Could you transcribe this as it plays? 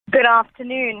Good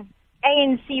afternoon.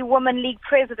 ANC Women League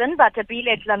President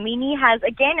Bathabile Dlamini has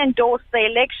again endorsed the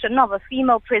election of a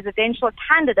female presidential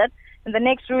candidate in the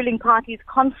next ruling party's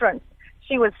conference.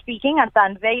 She was speaking at the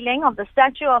unveiling of the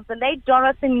statue of the late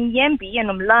Dorothy Nyembi in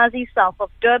Umlazi, south of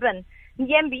Durban.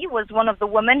 Nyembi was one of the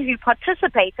women who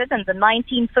participated in the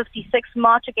 1956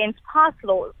 March Against Pass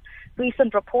Laws.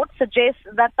 Recent reports suggest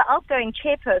that the outgoing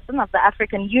chairperson of the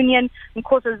African Union,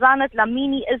 Nkosazana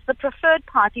Dlamini, is the preferred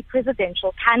party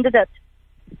presidential candidate.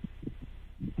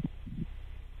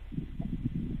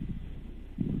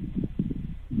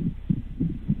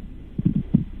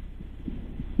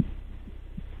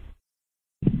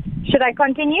 Should I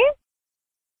continue?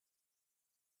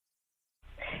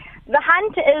 The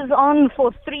hunt is on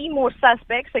for 3 more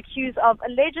suspects accused of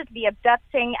allegedly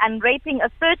abducting and raping a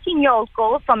 13-year-old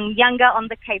girl from Nyanga on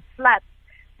the Cape Flats.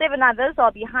 7 others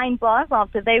are behind bars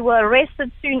after they were arrested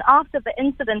soon after the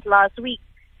incident last week.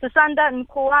 Susanda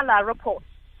Nkoala reports.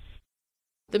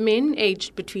 The men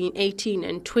aged between 18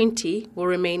 and 20 will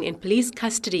remain in police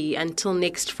custody until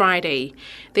next Friday.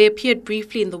 They appeared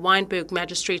briefly in the Wynberg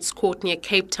Magistrates Court near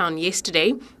Cape Town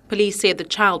yesterday. Police said the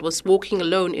child was walking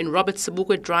alone in Robert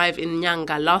Sobukwe Drive in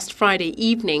Nyanga last Friday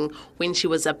evening when she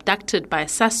was abducted by a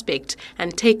suspect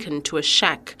and taken to a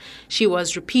shack. She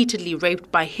was repeatedly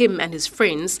raped by him and his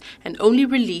friends and only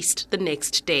released the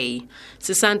next day.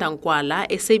 Susanda Nkwala,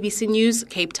 SABC News,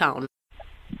 Cape Town.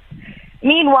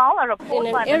 Meanwhile, a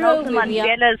report by the Nelson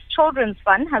Mandela's Children's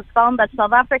Fund has found that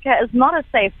South Africa is not a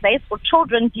safe place for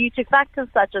children due to factors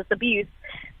such as abuse.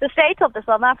 The State of the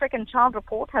South African Child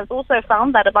Report has also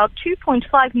found that about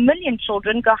 2.5 million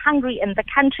children go hungry in the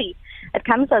country. It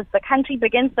comes as the country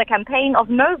begins the campaign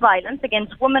of no violence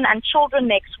against women and children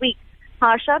next week.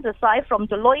 Harsha Desai from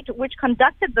Deloitte, which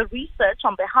conducted the research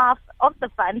on behalf of the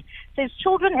fund, says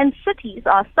children in cities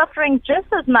are suffering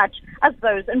just as much as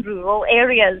those in rural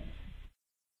areas.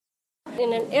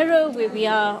 In an era where we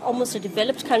are almost a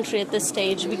developed country at this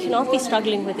stage, we cannot be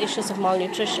struggling with issues of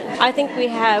malnutrition. I think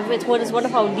it's what is one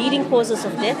of our leading causes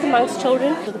of death amongst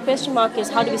children. So the question mark is,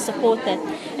 how do we support that?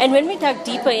 And when we dug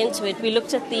deeper into it, we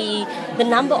looked at the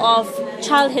number of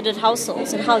child-headed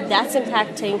households and how that's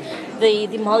impacting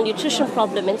the malnutrition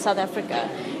problem in South Africa.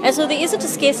 And so there isn't a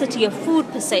scarcity of food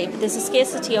per se, but there's a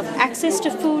scarcity of access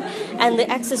to food and the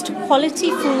access to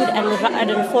quality food and at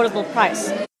an affordable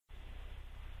price.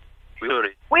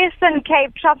 Western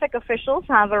Cape traffic officials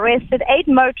have arrested 8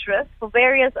 motorists for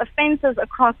various offences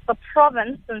across the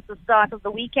province since the start of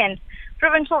the weekend.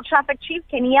 Provincial Traffic Chief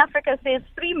Kenny Africa says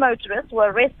 3 motorists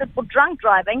were arrested for drunk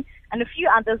driving and a few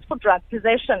others for drug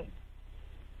possession.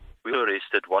 We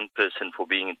arrested 1 person for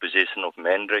being in possession of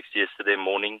Mandrex yesterday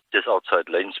morning, just outside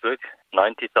Laingsburg.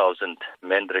 90,000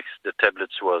 Mandrex, the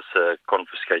tablets, was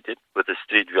confiscated with a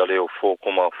street value of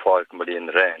 4.5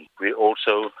 million rand. We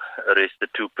also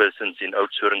arrested 2 persons in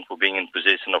Oudtshoorn for being in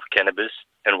possession of cannabis,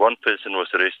 and 1 person was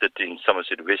arrested in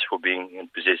Somerset West for being in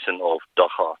possession of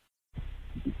dagga.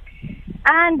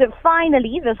 And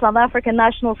finally, the South African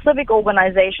National Civic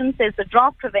Organization says the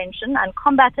draft prevention and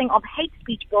combating of hate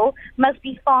speech bill must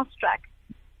be fast-tracked.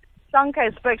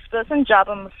 SANCO spokesperson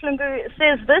Jaba Mhlungu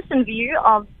says this in view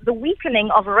of the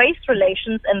weakening of race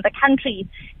relations in the country.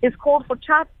 He's called for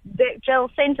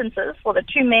jail sentences for the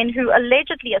 2 men who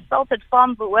allegedly assaulted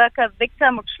farm worker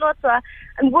Victor Mxlotsa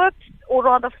and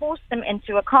forced him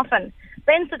into a coffin.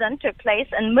 The incident took place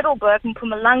in Middelburg,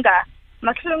 Mpumalanga.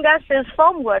 Mhlungu says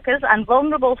farm workers and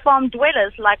vulnerable farm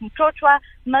dwellers like Mxlotsa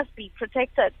must be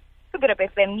protected. For Good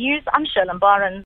FM News, I'm Shirley Barnes.